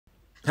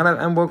Hello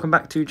and welcome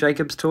back to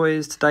Jacob's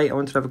Toys. Today I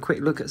wanted to have a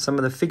quick look at some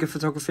of the figure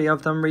photography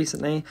I've done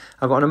recently.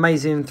 I've got an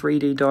amazing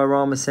 3D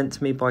diorama sent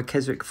to me by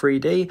Keswick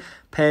 3D,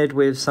 paired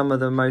with some of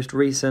the most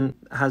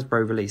recent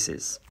Hasbro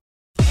releases.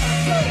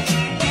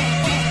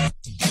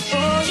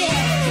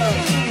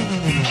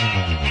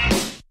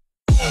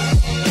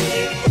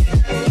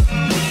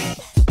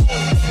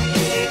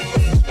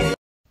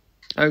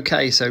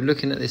 Okay, so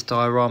looking at this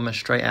diorama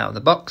straight out of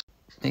the box,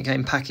 it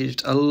came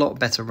packaged a lot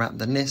better wrapped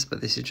than this,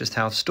 but this is just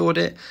how I've stored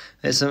it.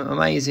 There's some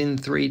amazing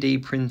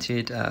 3D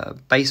printed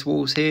base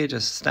walls here,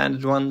 just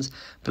standard ones.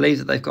 I believe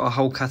that they've got a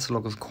whole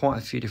catalogue of quite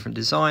a few different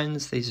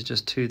designs. These are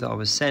just two that I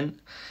was sent.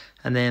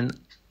 And then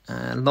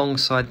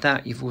alongside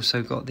that, you've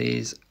also got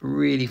these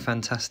really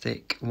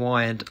fantastic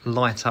wired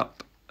light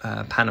up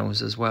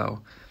panels as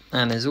well.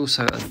 And there's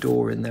also a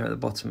door in there at the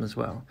bottom as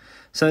well.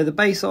 So the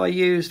base I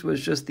used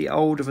was just the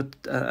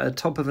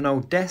top of an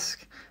old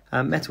desk,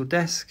 metal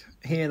desk.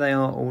 Here they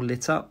are all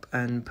lit up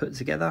and put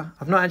together.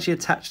 I've not actually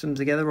attached them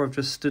together, I've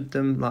just stood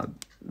them, like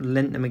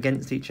leant them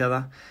against each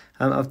other.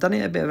 I've done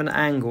it a bit of an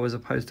angle as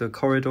opposed to a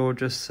corridor,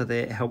 just so that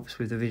it helps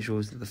with the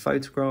visuals of the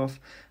photograph.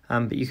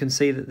 But you can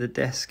see that the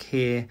desk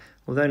here,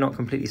 although not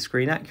completely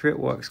screen accurate,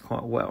 works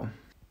quite well.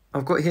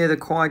 I've got here the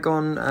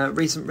Qui-Gon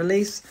recent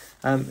release.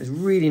 It's a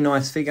really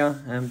nice figure,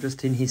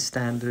 just in his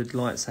standard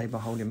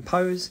lightsaber holding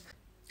pose.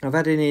 I've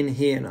added in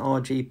here an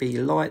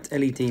RGB light,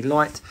 LED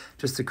light,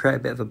 just to create a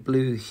bit of a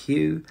blue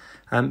hue.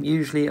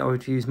 Usually I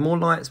would use more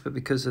lights, but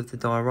because of the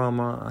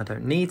diorama, I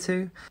don't need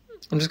to.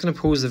 I'm just going to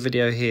pause the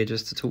video here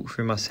just to talk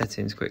through my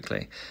settings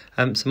quickly.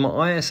 So my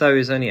ISO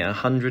is only at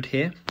 100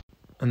 here,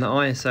 and the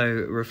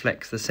ISO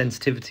reflects the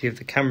sensitivity of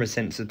the camera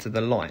sensor to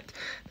the light.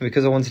 And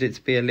because I wanted it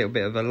to be a little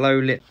bit of a low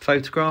lit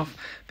photograph,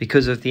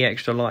 because of the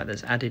extra light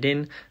that's added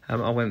in,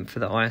 I went for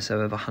the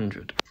ISO of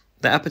 100.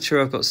 The aperture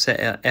I've got set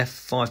at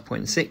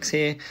f5.6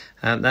 here.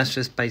 That's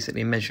just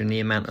basically measuring the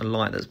amount of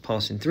light that's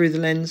passing through the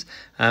lens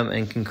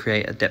and can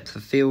create a depth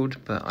of field.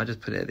 But I just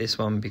put it at this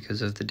one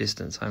because of the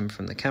distance I'm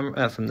from the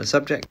camera, from the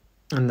subject.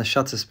 And the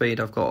shutter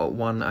speed I've got at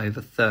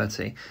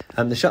 1/30.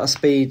 The shutter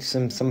speed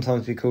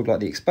sometimes be called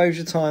like the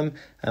exposure time,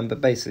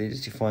 but basically it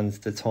just defines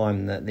the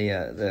time that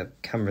the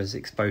camera is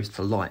exposed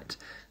to light.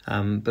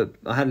 But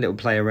I had a little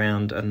play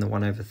around, and the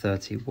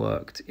 1/30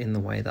 worked in the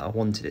way that I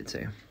wanted it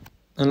to.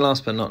 And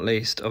last but not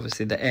least,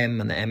 obviously the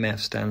M and the MF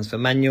stands for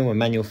manual and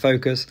manual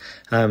focus,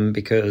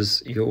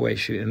 because you always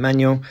shoot in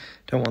manual.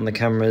 Don't want the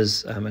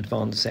camera's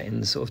advanced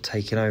settings sort of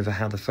taking over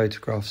how the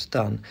photograph's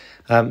done.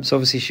 So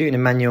obviously shooting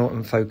in manual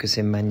and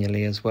focusing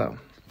manually as well.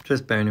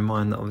 Just bearing in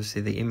mind that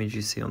obviously the image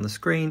you see on the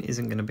screen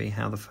isn't going to be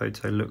how the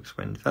photo looks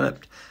when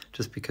developed,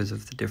 just because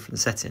of the different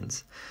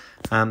settings.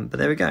 But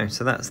there we go,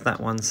 so that's that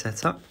one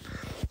set up.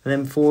 And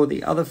then for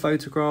the other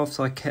photographs,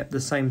 I kept the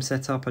same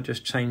setup, I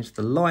just changed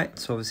the light.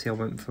 So obviously I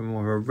went for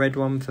more of a red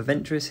one for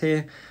Ventress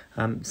here.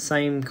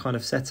 Same kind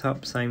of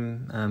setup,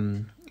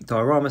 same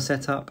diorama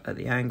setup at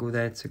the angle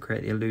there to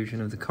create the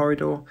illusion of the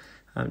corridor,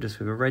 just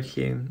with a red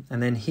hue.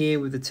 And then here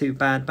with the two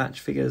Bad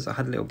Batch figures, I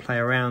had a little play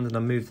around and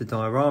I moved the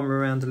diorama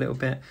around a little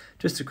bit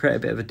just to create a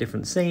bit of a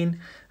different scene.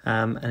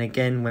 And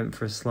again went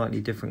for a slightly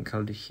different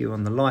coloured hue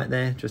on the light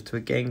there, just to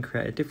again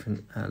create a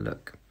different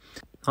look.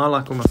 I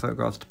like all my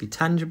photographs to be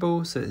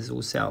tangible, so it's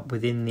all set up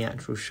within the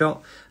actual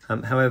shot.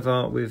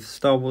 However, with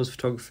Star Wars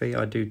photography,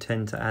 I do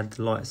tend to add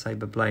the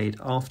lightsaber blade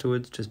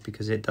afterwards, just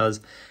because it does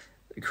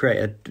create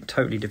a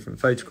totally different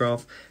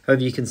photograph.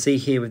 However, you can see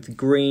here with the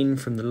green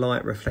from the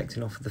light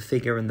reflecting off of the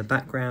figure in the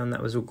background,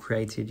 that was all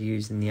created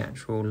using the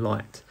actual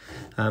light.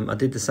 I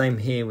did the same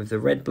here with the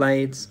red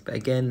blades, but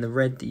again, the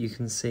red that you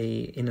can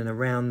see in and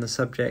around the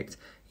subject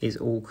is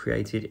all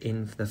created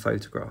in the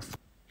photograph.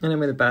 And then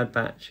with the Bad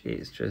Batch,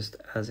 it's just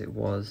as it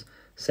was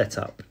set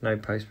up. No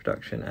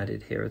post-production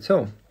added here at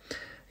all.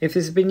 If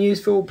this has been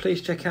useful,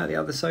 please check out the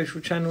other social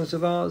channels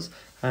of ours.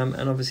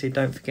 And obviously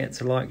don't forget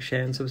to like,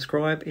 share and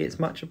subscribe. It's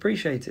much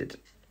appreciated.